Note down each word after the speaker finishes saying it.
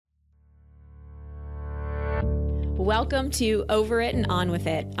Welcome to Over It and On With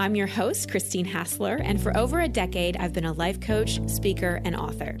It. I'm your host, Christine Hassler, and for over a decade, I've been a life coach, speaker, and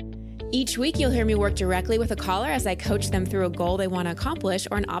author. Each week, you'll hear me work directly with a caller as I coach them through a goal they want to accomplish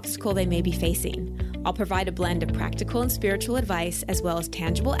or an obstacle they may be facing. I'll provide a blend of practical and spiritual advice, as well as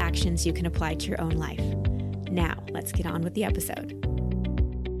tangible actions you can apply to your own life. Now, let's get on with the episode.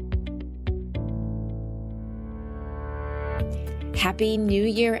 Happy New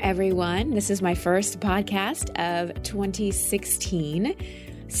Year, everyone. This is my first podcast of 2016.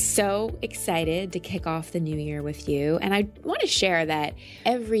 So excited to kick off the new year with you. And I want to share that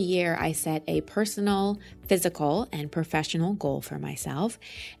every year I set a personal, physical, and professional goal for myself.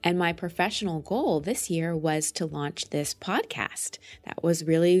 And my professional goal this year was to launch this podcast. That was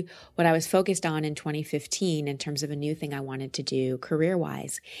really what I was focused on in 2015 in terms of a new thing I wanted to do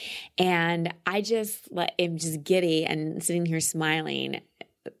career-wise. And I am just giddy and sitting here smiling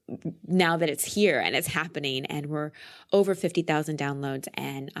now that it's here and it's happening, and we're over 50,000 downloads,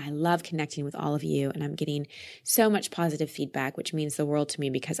 and I love connecting with all of you, and I'm getting so much positive feedback, which means the world to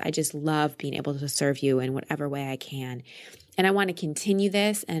me because I just love being able to serve you in whatever way I can. And I want to continue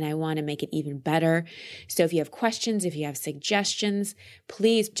this, and I want to make it even better. So if you have questions, if you have suggestions,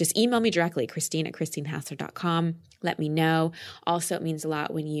 please just email me directly, Christine@ChristineHassler.com. Let me know. Also, it means a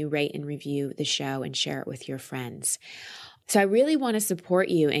lot when you rate and review the show and share it with your friends. So I really want to support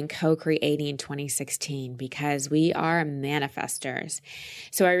you in co-creating 2016 because we are manifestors.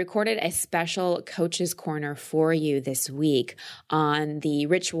 So I recorded a special Coach's Corner for you this week on the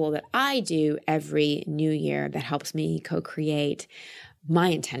ritual that I do every new year that helps me co-create my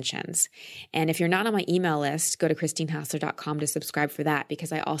intentions. And if you're not on my email list, go to ChristineHassler.com to subscribe for that,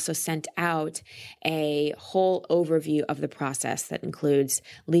 because I also sent out a whole overview of the process that includes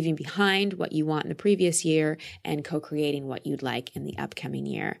leaving behind what you want in the previous year and co-creating what you'd like in the upcoming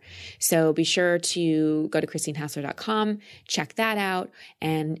year. So be sure to go to ChristineHassler.com, check that out,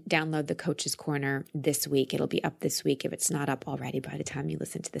 and download the Coach's Corner this week. It'll be up this week if it's not up already by the time you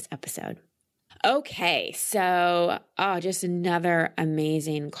listen to this episode. Okay, so just another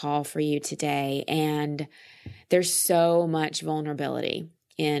amazing call for you today. And there's so much vulnerability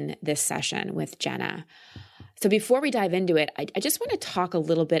in this session with Jenna. So before we dive into it, I just want to talk a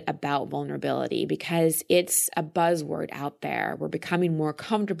little bit about vulnerability because it's a buzzword out there. We're becoming more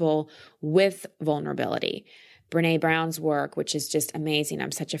comfortable with vulnerability. Brené Brown's work, which is just amazing.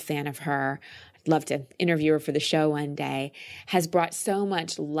 I'm such a fan of her. I'd love to interview her for the show one day, has brought so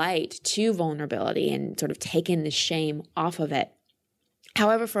much light to vulnerability and sort of taken the shame off of it.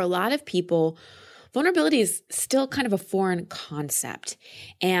 However, for a lot of people, vulnerability is still kind of a foreign concept.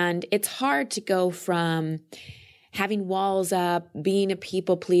 And it's hard to go from having walls up, being a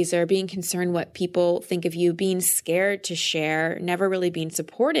people pleaser, being concerned what people think of you, being scared to share, never really being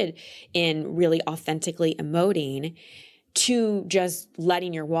supported in really authentically emoting, to just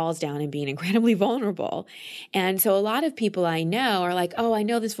letting your walls down and being incredibly vulnerable. And so a lot of people I know are like, oh, I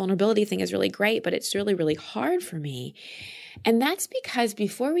know this vulnerability thing is really great, but it's really, really hard for me. And that's because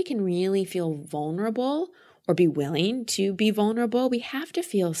before we can really feel vulnerable or be willing to be vulnerable, we have to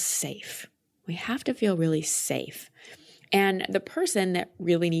feel safe. We have to feel really safe. And the person that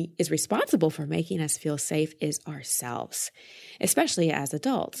really is responsible for making us feel safe is ourselves, especially as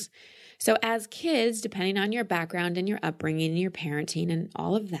adults. So as kids, depending on your background and your upbringing and your parenting and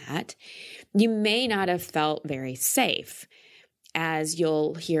all of that, you may not have felt very safe, as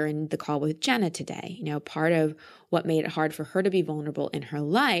you'll hear in the call with Jenna today. You know, part of what made it hard for her to be vulnerable in her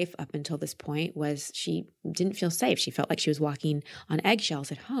life up until this point was she didn't feel safe. She felt like she was walking on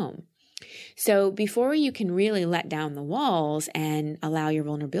eggshells at home. So before you can really let down the walls and allow your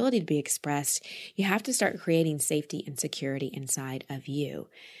vulnerability to be expressed, you have to start creating safety and security inside of you.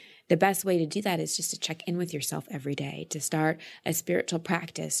 The best way to do that is just to check in with yourself every day, to start a spiritual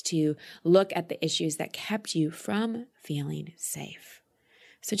practice, to look at the issues that kept you from feeling safe.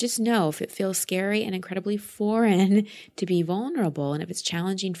 So just know if it feels scary and incredibly foreign to be vulnerable, and if it's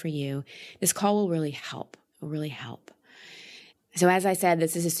challenging for you, this call will really help. It will really help. So as I said,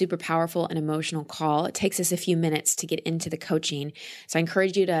 this is a super powerful and emotional call. It takes us a few minutes to get into the coaching. So I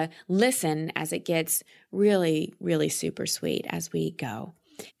encourage you to listen as it gets really, really super sweet as we go.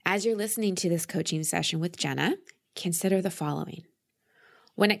 As you're listening to this coaching session with Jenna, consider the following.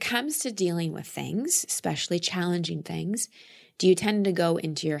 When it comes to dealing with things, especially challenging things, do you tend to go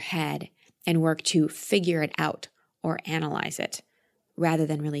into your head and work to figure it out or analyze it rather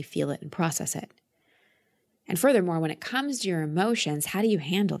than really feel it and process it? And furthermore, when it comes to your emotions, how do you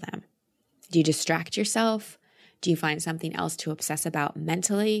handle them? Do you distract yourself? Do you find something else to obsess about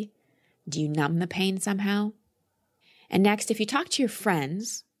mentally? Do you numb the pain somehow? And next, if you talk to your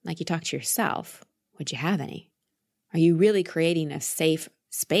friends like you talk to yourself, would you have any? Are you really creating a safe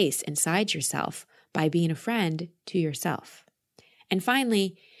space inside yourself by being a friend to yourself? And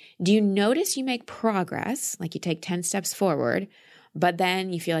finally, do you notice you make progress, like you take 10 steps forward, but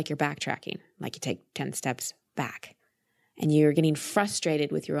then you feel like you're backtracking, like you take 10 steps back, and you're getting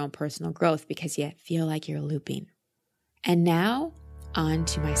frustrated with your own personal growth because you feel like you're looping? And now, on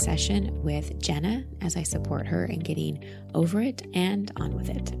to my session with Jenna as I support her in getting over it and on with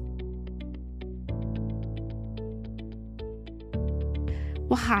it.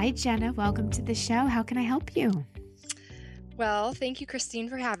 Well, hi, Jenna. Welcome to the show. How can I help you? Well, thank you, Christine,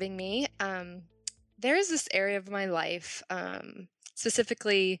 for having me. There is this area of my life,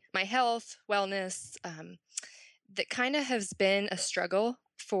 specifically my health, wellness, that kind of has been a struggle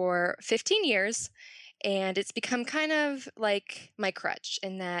for 15 years. And it's become kind of like my crutch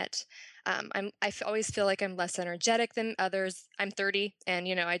in that always feel like I'm less energetic than others. I'm 30 and,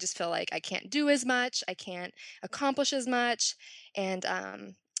 I just feel like I can't do as much. I can't accomplish as much. And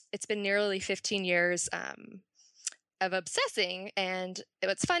it's been nearly 15 years of obsessing. And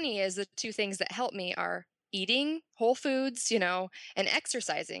what's funny is the two things that help me are eating whole foods, and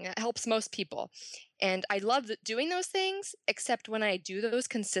exercising. That helps most people. And I love doing those things, except when I do those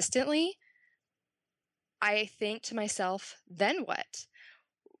consistently, I think to myself, then what?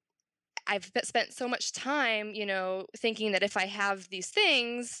 I've spent so much time, thinking that if I have these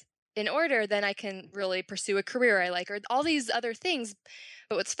things in order, then I can really pursue a career I like, or all these other things.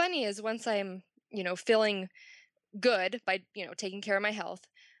 But what's funny is once I'm, feeling good by, taking care of my health,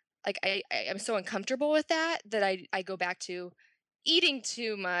 like I'm so uncomfortable with that I go back to eating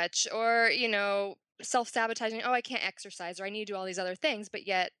too much or, self-sabotaging. Oh, I can't exercise, or I need to do all these other things. But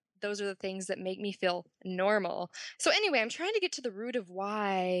yet those are the things that make me feel normal. So anyway, I'm trying to get to the root of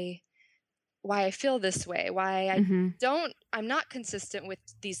why I feel this way, why I'm not consistent with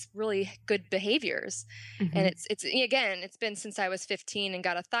these really good behaviors. And it's been since I was 15 and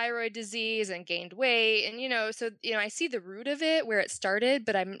got a thyroid disease and gained weight. And, so, I see the root of it where it started,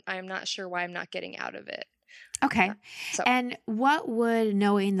 but I'm not sure why I'm not getting out of it. Okay. And what would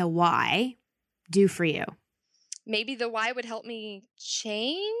knowing the why do for you? Maybe the why would help me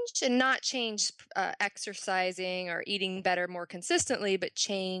change and not change exercising or eating better more consistently, but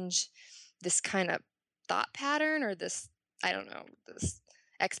change this kind of thought pattern or this, I don't know, this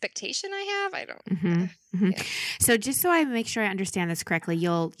expectation I have. I don't. Yeah. So just so I make sure I understand this correctly,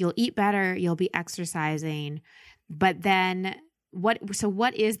 you'll eat better, you'll be exercising, but then what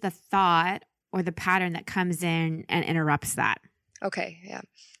is the thought or the pattern that comes in and interrupts that? Okay. Yeah.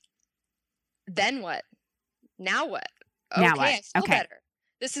 Then what? Now what? Now what? I feel better.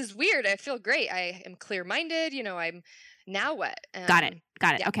 This is weird. I feel great. I am clear-minded. I'm now what? Got it.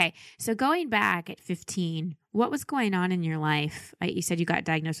 Yeah. Okay. So going back at 15, what was going on in your life? You said you got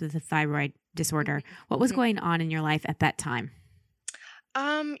diagnosed with a thyroid disorder. What was going on in your life at that time?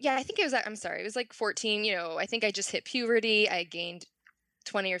 Yeah, I think it was like 14. I think I just hit puberty. I gained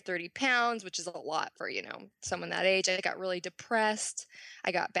 20 or 30 pounds, which is a lot for, someone that age. I got really depressed.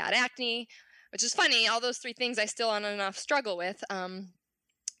 I got bad acne, which is funny. All those three things I still on and off struggle with.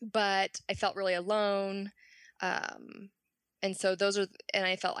 But I felt really alone. And so and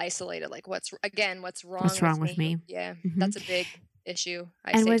I felt isolated. Like what's wrong with me? Yeah. That's a big issue.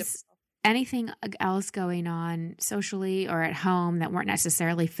 Was anything else going on socially or at home that weren't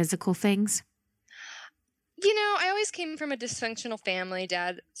necessarily physical things? I always came from a dysfunctional family.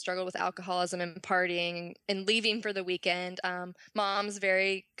 Dad struggled with alcoholism and partying and leaving for the weekend. Mom's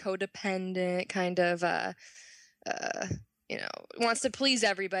very codependent, kind of, wants to please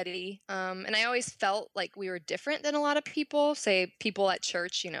everybody. And I always felt like we were different than a lot of people, say people at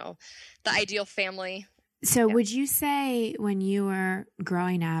church, the ideal family. So would you say when you were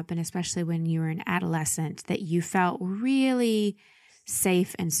growing up, and especially when you were an adolescent, that you felt really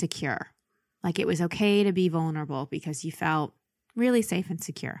safe and secure? Like it was okay to be vulnerable because you felt really safe and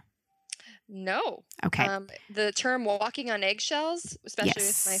secure? No. Okay. The term walking on eggshells, especially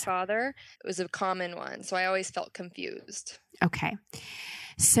with my father, it was a common one. So I always felt confused. Okay.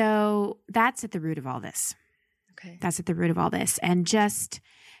 So that's at the root of all this. Okay. That's at the root of all this. And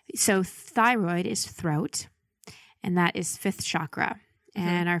so thyroid is throat, and that is fifth chakra.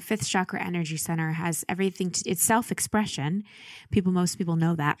 And our fifth chakra energy center has everything. It's self-expression. Most people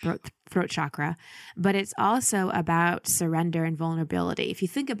know that, throat chakra. But it's also about surrender and vulnerability. If you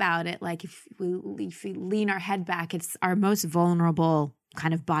think about it, like if we lean our head back, it's our most vulnerable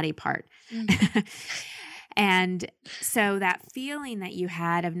kind of body part. And so that feeling that you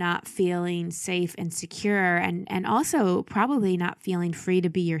had of not feeling safe and secure, and also probably not feeling free to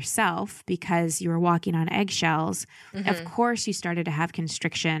be yourself because you were walking on eggshells, of course you started to have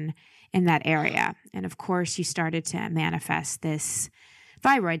constriction in that area. And of course you started to manifest this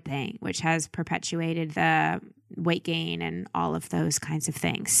thyroid thing, which has perpetuated the weight gain and all of those kinds of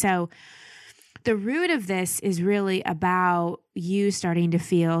things. So the root of this is really about you starting to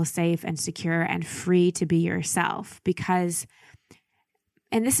feel safe and secure and free to be yourself because,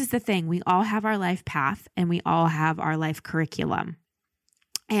 and this is the thing, we all have our life path and we all have our life curriculum,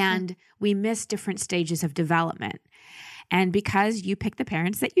 and we miss different stages of development. And because you picked the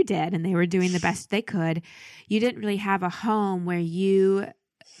parents that you did and they were doing the best they could, you didn't really have a home where you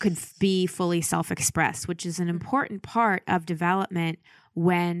could be fully self-expressed, which is an important part of development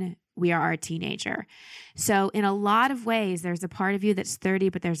when we are a teenager. So in a lot of ways, there's a part of you that's 30,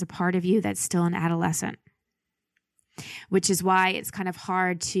 but there's a part of you that's still an adolescent, which is why it's kind of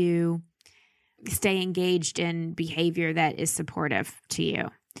hard to stay engaged in behavior that is supportive to you.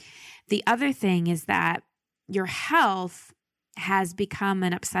 The other thing is that your health has become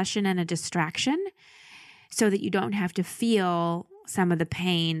an obsession and a distraction so that you don't have to feel some of the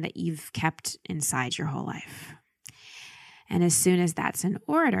pain that you've kept inside your whole life. And as soon as that's in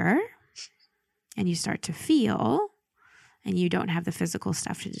order and you start to feel and you don't have the physical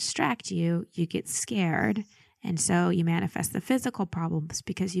stuff to distract you, you get scared. And so you manifest the physical problems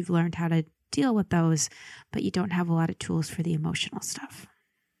because you've learned how to deal with those, but you don't have a lot of tools for the emotional stuff.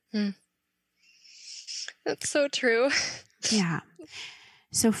 That's so true. Yeah.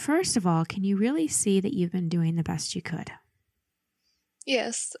 So first of all, can you really see that you've been doing the best you could?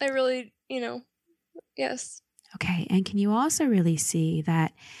 Yes, I really, yes. Okay. And can you also really see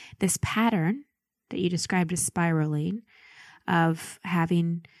that this pattern that you described as spiraling of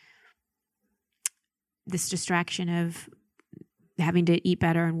having this distraction of having to eat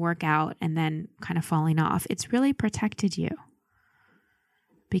better and work out and then kind of falling off, it's really protected you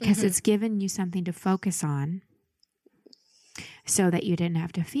because it's given you something to focus on so that you didn't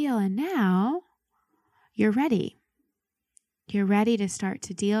have to feel. And now you're ready. You're ready to start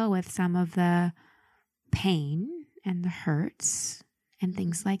to deal with some of the pain and the hurts and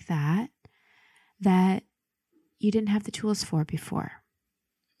things like that you didn't have the tools for before.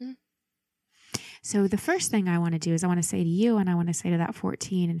 So the first thing I want to do is I want to say to you, and I want to say to that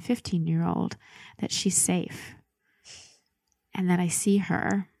 14 and 15-year-old, that she's safe and that I see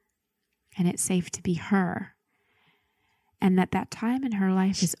her and it's safe to be her, and that time in her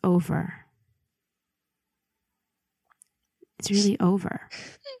life is over. It's really over.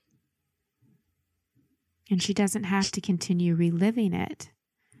 And she doesn't have to continue reliving it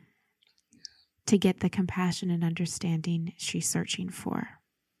to get the compassion and understanding she's searching for.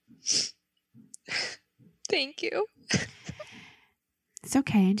 Thank you. It's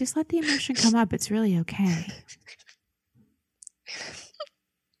okay. And just let the emotion come up. It's really okay.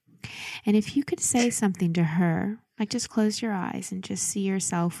 And if you could say something to her, like just close your eyes and just see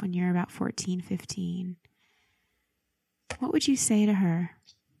yourself when you're about 14, 15, what would you say to her?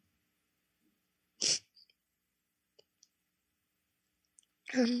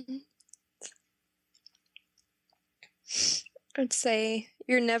 I'd say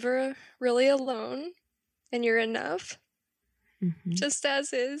you're never really alone and you're enough, just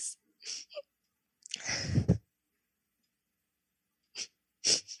as is.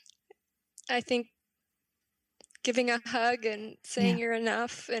 I think giving a hug and saying you're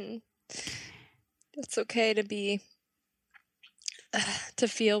enough, and it's okay to be, to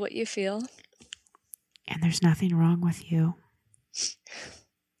feel what you feel. And there's nothing wrong with you.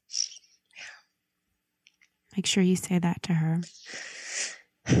 Make sure you say that to her.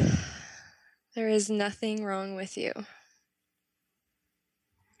 There is nothing wrong with you.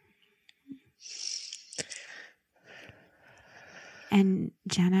 And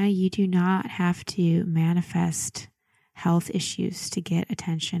Jenna, you do not have to manifest health issues to get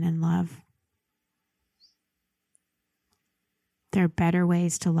attention and love. There are better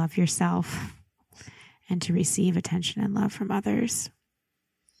ways to love yourself and to receive attention and love from others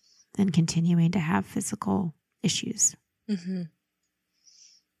than continuing to have physical issues.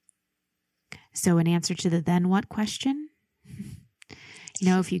 So in answer to the then what question,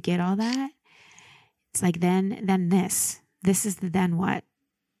 if you get all that, it's like then this. This is the then what.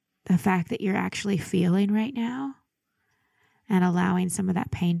 The fact that you're actually feeling right now and allowing some of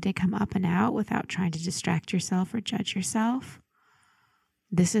that pain to come up and out without trying to distract yourself or judge yourself.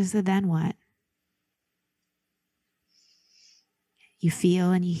 This is the then what. You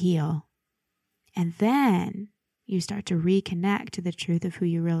feel and you heal. And then you start to reconnect to the truth of who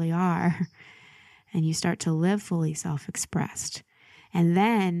you really are. and you start to live fully self-expressed. And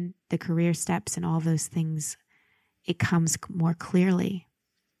then the career steps and all those things, it comes more clearly.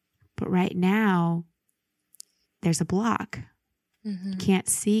 But right now, there's a block. You can't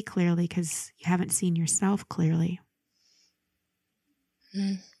see clearly because you haven't seen yourself clearly.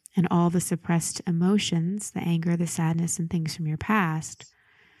 And all the suppressed emotions, the anger, the sadness, and things from your past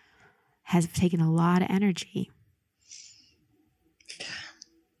has taken a lot of energy.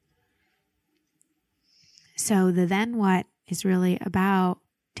 So the then what is really about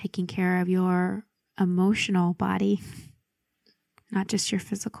taking care of your emotional body, not just your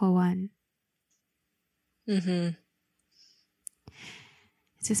physical one. Is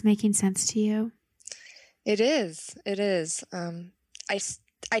this making sense to you? It is. It is.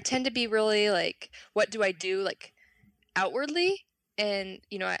 I tend to be really like, what do I do like outwardly? And,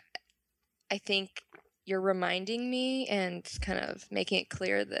 I think you're reminding me and kind of making it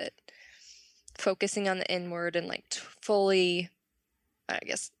clear that focusing on the inward and like fully, I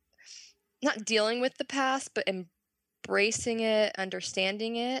guess, not dealing with the past, but embracing it,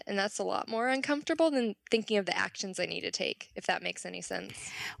 understanding it. And that's a lot more uncomfortable than thinking of the actions I need to take, if that makes any sense.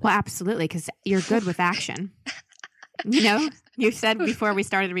 Well, absolutely, because you're good with action. You said before we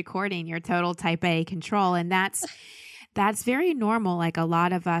started recording, you're total type A control. And that's very normal. Like a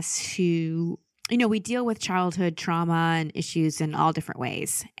lot of us who, we deal with childhood trauma and issues in all different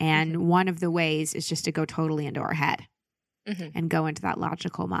ways. And one of the ways is just to go totally into our head and go into that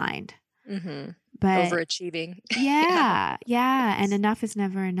logical mind. But overachieving. Yeah. And enough is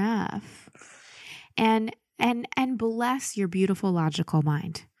never enough. And bless your beautiful logical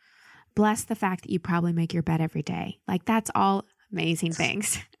mind. Bless the fact that you probably make your bed every day. Like that's all amazing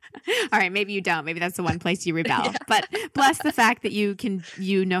things. All right. Maybe you don't. Maybe that's the one place you rebel, but bless the fact that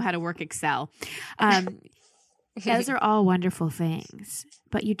you know how to work Excel. Those are all wonderful things,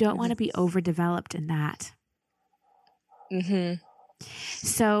 but you don't want to be overdeveloped in that.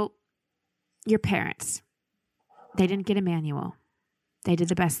 So your parents, they didn't get a manual. They did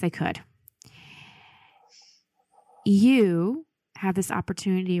the best they could. You have this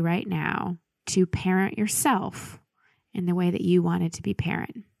opportunity right now to parent yourself in the way that you wanted to be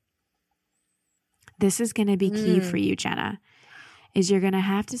parent. This is going to be key for you, Jenna, is you're going to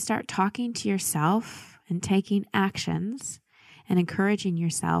have to start talking to yourself and taking actions and encouraging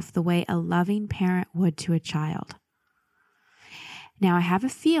yourself the way a loving parent would to a child. Now, I have a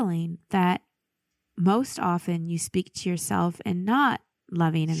feeling that most often you speak to yourself in not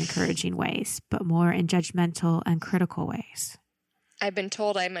loving and encouraging ways, but more in judgmental and critical ways. I've been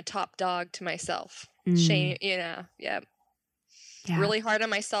told I'm a top dog to myself. Shame, yeah. Really hard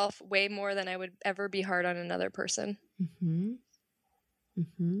on myself, way more than I would ever be hard on another person.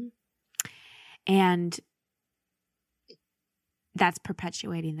 And that's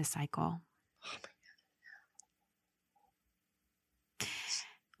perpetuating the cycle. Oh my God.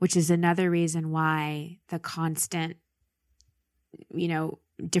 Which is another reason why the constant,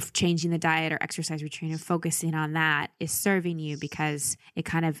 changing the diet or exercise routine and focusing on that is serving you, because it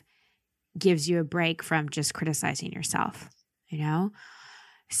kind of gives you a break from just criticizing yourself,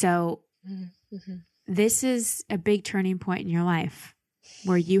 So this is a big turning point in your life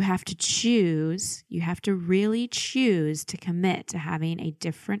where you have to really choose to commit to having a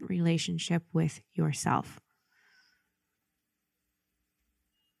different relationship with yourself.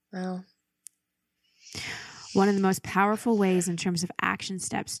 Wow. One of the most powerful ways in terms of action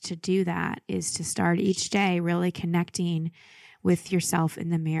steps to do that is to start each day really connecting with yourself in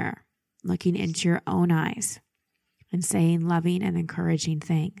the mirror, looking into your own eyes and saying loving and encouraging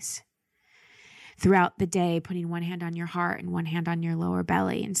things. Throughout the day, putting one hand on your heart and one hand on your lower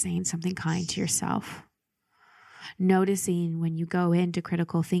belly and saying something kind to yourself. Noticing when you go into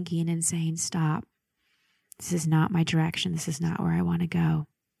critical thinking and saying, stop, this is not my direction. This is not where I want to go.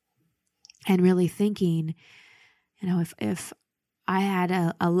 And really thinking, if I had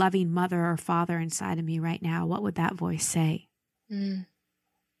a loving mother or father inside of me right now, what would that voice say?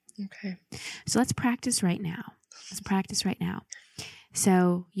 Okay. So let's practice right now.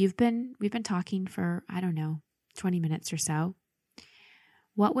 So we've been talking for, 20 minutes or so.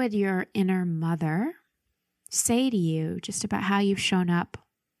 What would your inner mother say to you just about how you've shown up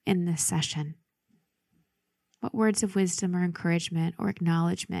in this session? What words of wisdom or encouragement or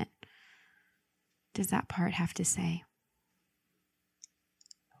acknowledgement does that part have to say?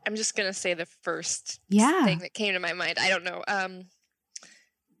 I'm just going to say the first thing that came to my mind. I don't know.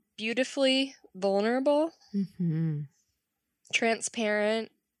 Beautifully vulnerable,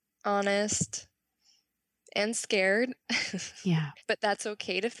 transparent, honest, and scared. Yeah. But that's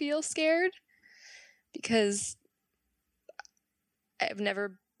okay to feel scared, because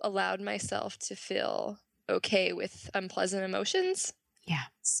allowed myself to feel okay with unpleasant emotions. Yeah.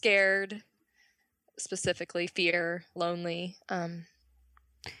 Scared, specifically fear, lonely.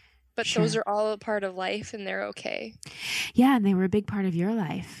 But Sure. those are all a part of life and they're okay. Yeah, and they were a big part of your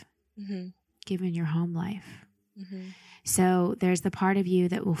life, Mm-hmm. given your home life. Mm-hmm. So there's the part of you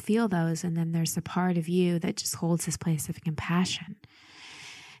that will feel those, and then there's the part of you that just holds this place of compassion.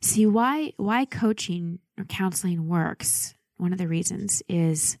 See, why coaching or counseling works, one of the reasons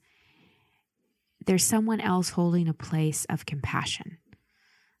is there's someone else holding a place of compassion.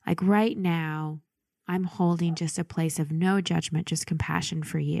 Like right now, I'm holding just a place of no judgment, just compassion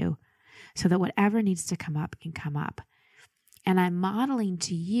for you, so that whatever needs to come up can come up. And I'm modeling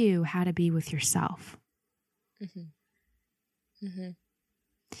to you how to be with yourself. Mm-hmm. Mm-hmm.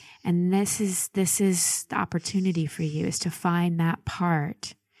 And this is the opportunity for you, is to find that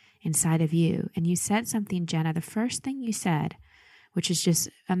part inside of you. And you said something, Jenna, the first thing you said, which is just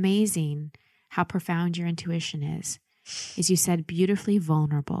amazing how profound your intuition is you said beautifully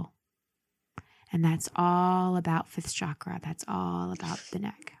vulnerable. And that's all about fifth chakra. That's all about the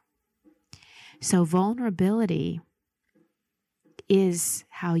neck. So vulnerability is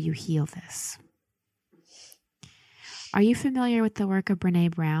how you heal this. Are you familiar with the work of Brené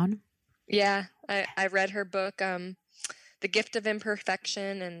Brown? Yeah, I read her book, The Gift of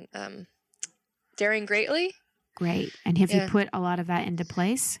Imperfection and Daring Greatly. Great. And have you put a lot of that into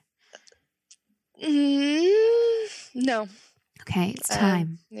place? No. Okay, it's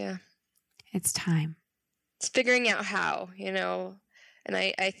time. Yeah. It's time. It's figuring out how, and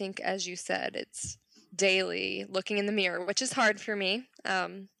I think, as you said, it's daily looking in the mirror, which is hard for me.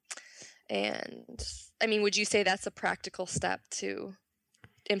 And I mean, would you say that's a practical step to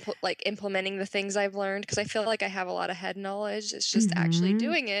implementing the things I've learned? Because I feel like I have a lot of head knowledge. It's just actually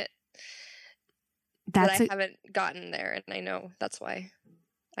doing it that I haven't gotten there. And I know that's why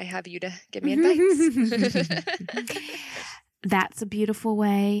I have you to give me advice. That's a beautiful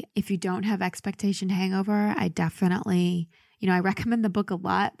way. If you don't have expectation hangover, I definitely, I recommend the book a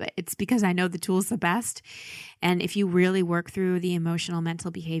lot, but it's because I know the tool's the best. And if you really work through the emotional,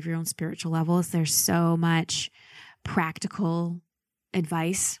 mental, behavioral, and spiritual levels, there's so much practical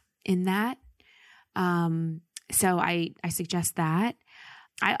advice in that. So I suggest that.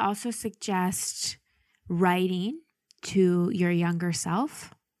 I also suggest writing to your younger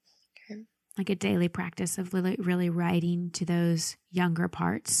self. Like a daily practice of really writing to those younger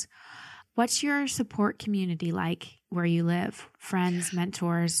parts. What's your support community like where you live? Friends,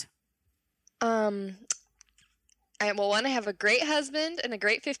 mentors? I have a great husband and a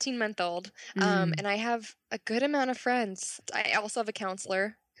great 15-month-old. And I have a good amount of friends. I also have a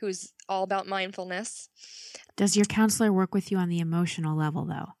counselor who's all about mindfulness. Does your counselor work with you on the emotional level,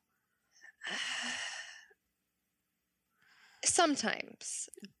 though? Sometimes,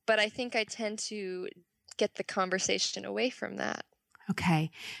 but I think I tend to get the conversation away from that. Okay.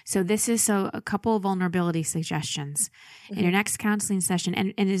 So this is a couple of vulnerability suggestions in your next counseling session.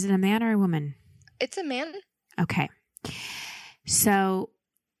 And is it a man or a woman? It's a man. Okay. So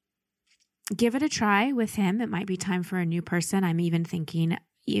give it a try with him. It might be time for a new person. I'm even thinking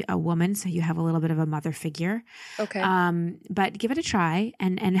a woman, so you have a little bit of a mother figure. Okay. But give it a try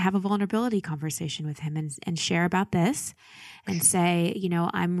and have a vulnerability conversation with him and share about this and say,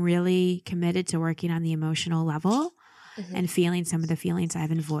 I'm really committed to working on the emotional level and feeling some of the feelings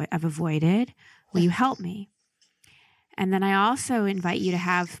I've avoided. Will you help me? And then I also invite you to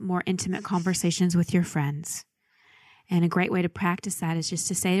have more intimate conversations with your friends. And a great way to practice that is just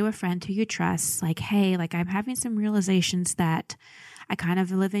to say to a friend who you trust, like, hey, I'm having some realizations that I kind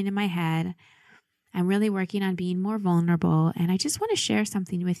of living in my head. I'm really working on being more vulnerable. And I just want to share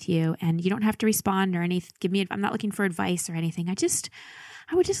something with you. And you don't have to respond or anything. I'm not looking for advice or anything. I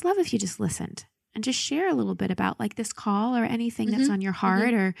would just love if you just listened and just share a little bit about this call or anything that's on your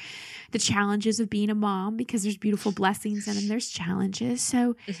heart or the challenges of being a mom, because there's beautiful blessings and then there's challenges.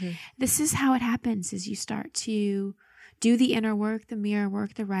 So this is how it happens, is you start to do the inner work, the mirror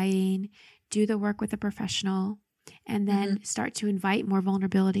work, the writing, do the work with a professional, and then start to invite more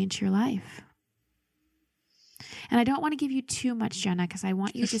vulnerability into your life. And I don't want to give you too much, Jenna, because I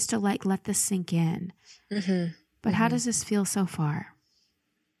want you just to let this sink in. But how does this feel so far?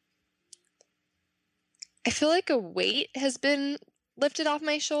 I feel like a weight has been lifted off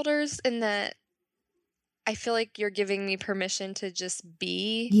my shoulders, in that I feel like you're giving me permission to just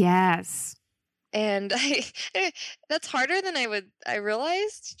be. Yes. And that's harder than I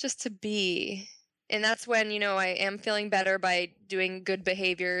realized, just to be. And that's when, I am feeling better by doing good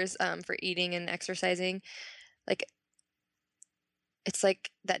behaviors for eating and exercising. It's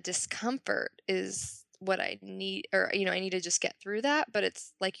like that discomfort is what I need, or, I need to just get through that. But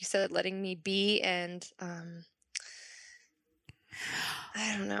it's like you said, letting me be. And,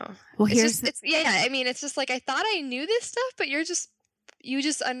 I don't know. Well, It's just like, I thought I knew this stuff, but you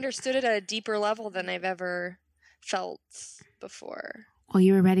just understood it at a deeper level than I've ever felt before. Well,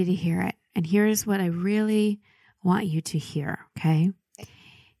 you were ready to hear it. And here's what I really want you to hear, okay?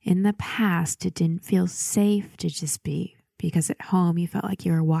 In the past, it didn't feel safe to just be, because at home you felt like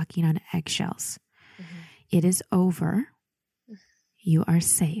you were walking on eggshells. Mm-hmm. It is over. You are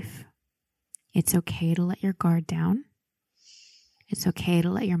safe. It's okay to let your guard down. It's okay to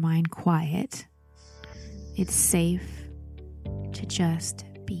let your mind quiet. It's safe to just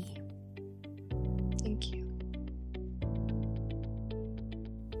be. Thank you.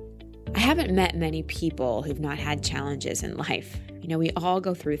 I haven't met many people who've not had challenges in life. We all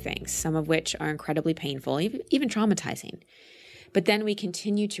go through things, some of which are incredibly painful, even traumatizing. But then we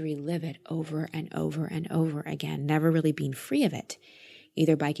continue to relive it over and over and over again, never really being free of it,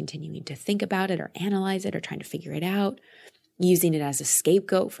 either by continuing to think about it or analyze it or trying to figure it out, using it as a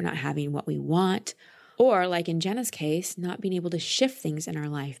scapegoat for not having what we want, or like in Jenna's case, not being able to shift things in our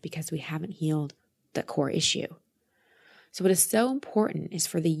life because we haven't healed the core issue. So what is so important is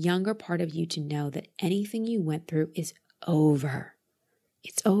for the younger part of you to know that anything you went through is over.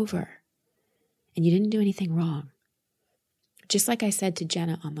 It's over. And you didn't do anything wrong. Just like I said to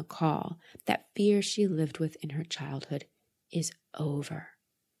Jenna on the call, that fear she lived with in her childhood is over.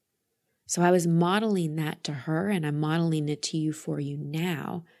 So I was modeling that to her, and I'm modeling it to you for you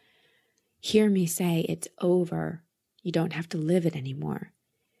now. Hear me say it's over. You don't have to live it anymore.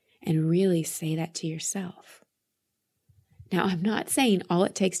 And really say that to yourself. Now, I'm not saying all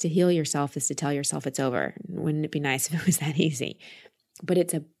it takes to heal yourself is to tell yourself it's over. Wouldn't it be nice if it was that easy? But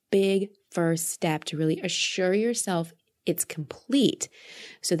it's a big first step to really assure yourself it's complete,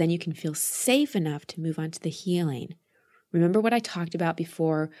 so then you can feel safe enough to move on to the healing. Remember what I talked about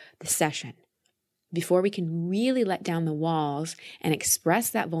before the session. Before we can really let down the walls and express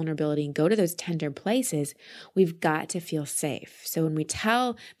that vulnerability and go to those tender places, we've got to feel safe. So when we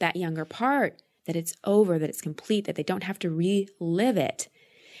tell that younger part that it's over, that it's complete, that they don't have to relive it,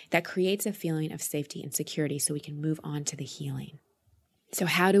 that creates a feeling of safety and security so we can move on to the healing. So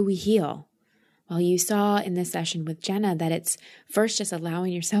how do we heal? Well, you saw in this session with Jenna that it's first just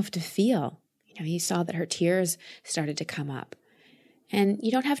allowing yourself to feel. You saw that her tears started to come up. And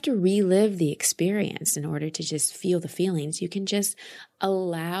you don't have to relive the experience in order to just feel the feelings. You can just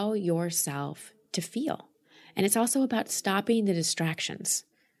allow yourself to feel. And it's also about stopping the distractions,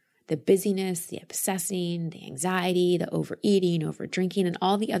 the busyness, the obsessing, the anxiety, the overeating, overdrinking, and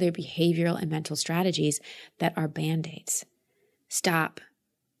all the other behavioral and mental strategies that are Band-Aids. Stop,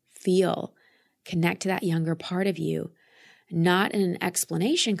 feel, connect to that younger part of you, not in an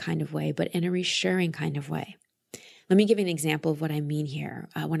explanation kind of way, but in a reassuring kind of way. Let me give you an example of what I mean here.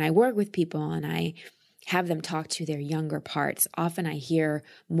 When I work with people and I have them talk to their younger parts, often I hear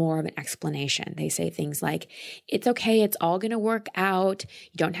more of an explanation. They say things like, it's okay, it's all going to work out.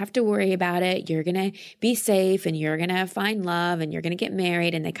 You don't have to worry about it. You're going to be safe and you're going to find love and you're going to get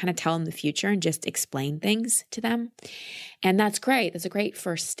married. And they kind of tell them the future and just explain things to them. And that's great. That's a great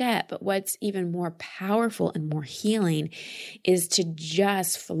first step. But what's even more powerful and more healing is to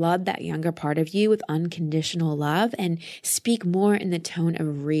just flood that younger part of you with unconditional love and speak more in the tone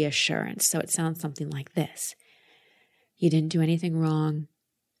of reassurance. So it sounds something like this. You didn't do anything wrong.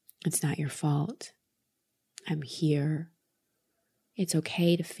 It's not your fault. I'm here. It's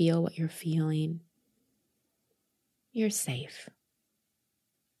okay to feel what you're feeling. You're safe.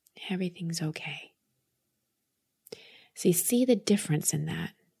 Everything's okay. So you see the difference in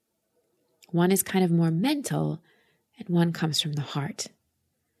that. One is kind of more mental and one comes from the heart.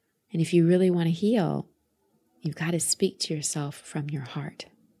 And if you really want to heal, you've got to speak to yourself from your heart.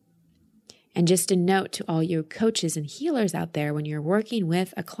 And just a note to all you coaches and healers out there, when you're working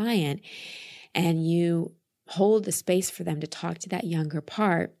with a client and you hold the space for them to talk to that younger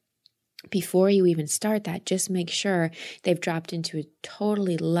part, before you even start that, just make sure they've dropped into a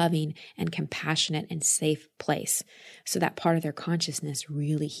totally loving and compassionate and safe place so that part of their consciousness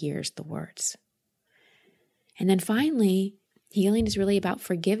really hears the words. And then finally, healing is really about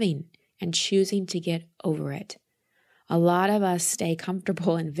forgiving and choosing to get over it. A lot of us stay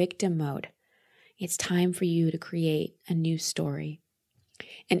comfortable in victim mode. It's time for you to create a new story.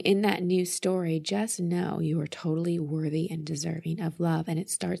 And in that new story, just know you are totally worthy and deserving of love, and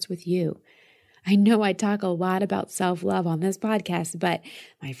it starts with you. I know I talk a lot about self-love on this podcast, but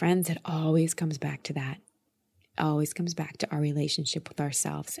my friends, it always comes back to that. It always comes back to our relationship with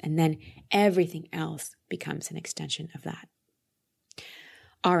ourselves, and then everything else becomes an extension of that.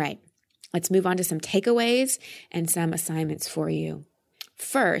 All right, Let's move on to some takeaways and some assignments for you.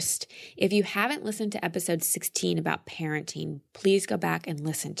 First, if you haven't listened to episode 16 about parenting, please go back and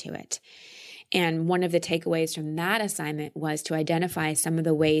listen to it. And one of the takeaways from that assignment was to identify some of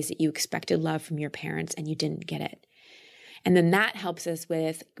the ways that you expected love from your parents and you didn't get it. And then that helps us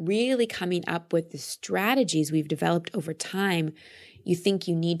with really coming up with the strategies we've developed over time you think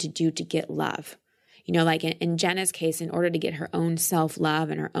you need to do to get love. You know, like in Jenna's case, in order to get her own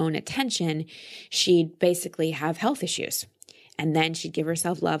self-love and her own attention, she'd basically have health issues. And then she'd give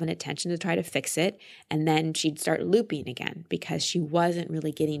herself love and attention to try to fix it. And then she'd start looping again because she wasn't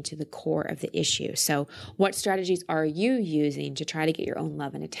really getting to the core of the issue. So what strategies are you using to try to get your own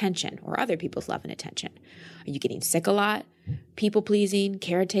love and attention or other people's love and attention? Are you getting sick a lot? People pleasing,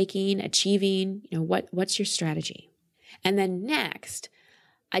 caretaking, achieving? You know, what's your strategy? And then next,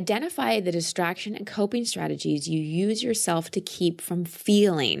 identify the distraction and coping strategies you use yourself to keep from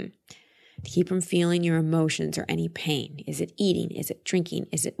feeling your emotions or any pain. Is it eating? Is it drinking?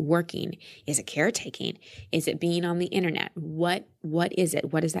 Is it working? Is it caretaking? Is it being on the internet? What is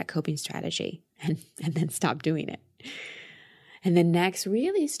it? What is that coping strategy? And then stop doing it. And then next,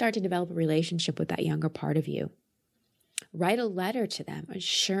 really start to develop a relationship with that younger part of you. Write a letter to them,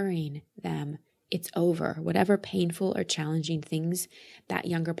 assuring them it's over. Whatever painful or challenging things that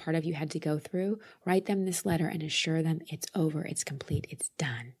younger part of you had to go through, write them this letter and assure them it's over, it's complete, it's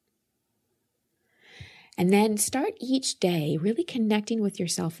done. And then start each day really connecting with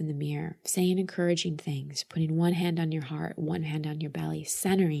yourself in the mirror, saying encouraging things, putting one hand on your heart, one hand on your belly,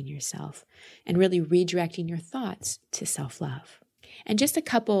 centering yourself, and really redirecting your thoughts to self-love. And just a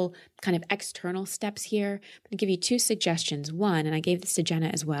couple kind of external steps here. I'm going to give you 2 suggestions. One, and I gave this to Jenna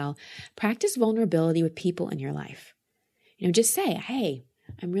as well, practice vulnerability with people in your life. You know, just say, hey,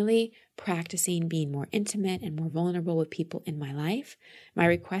 I'm really practicing being more intimate and more vulnerable with people in my life. My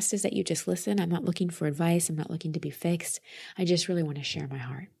request is that you just listen. I'm not looking for advice. I'm not looking to be fixed. I just really want to share my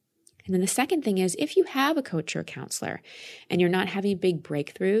heart. And then the second thing is, if you have a coach or a counselor and you're not having big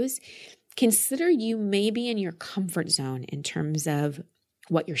breakthroughs, consider you maybe in your comfort zone in terms of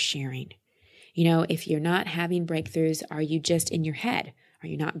what you're sharing. You know, if you're not having breakthroughs, are you just in your head? Are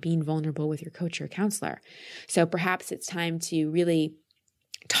you not being vulnerable with your coach or counselor? So perhaps it's time to really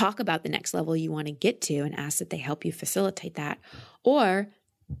talk about the next level you want to get to and ask that they help you facilitate that. Or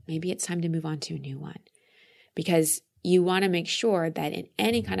maybe it's time to move on to a new one, because you want to make sure that in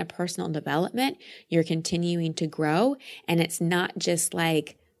any kind of personal development, you're continuing to grow and it's not just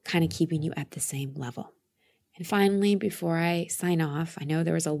like kind of keeping you at the same level. And finally, before I sign off, I know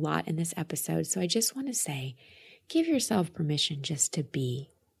there was a lot in this episode, so I just want to say, give yourself permission just to be.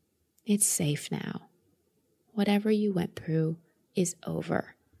 It's safe now. Whatever you went through is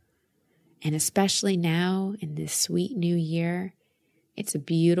over. And especially now in this sweet new year, it's a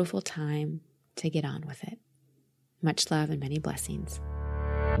beautiful time to get on with it. Much love and many blessings.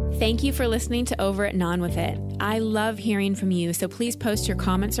 Thank you for listening to Over It and On With It. I love hearing from you, so please post your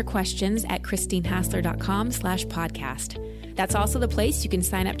comments or questions at christinehassler.com/podcast. That's also the place you can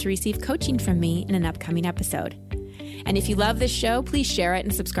sign up to receive coaching from me in an upcoming episode. And if you love this show, please share it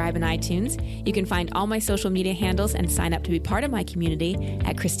and subscribe in iTunes. You can find all my social media handles and sign up to be part of my community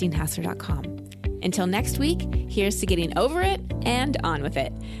at christinehassler.com. Until next week, here's to getting over it and on with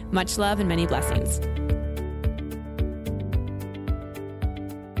it. Much love and many blessings.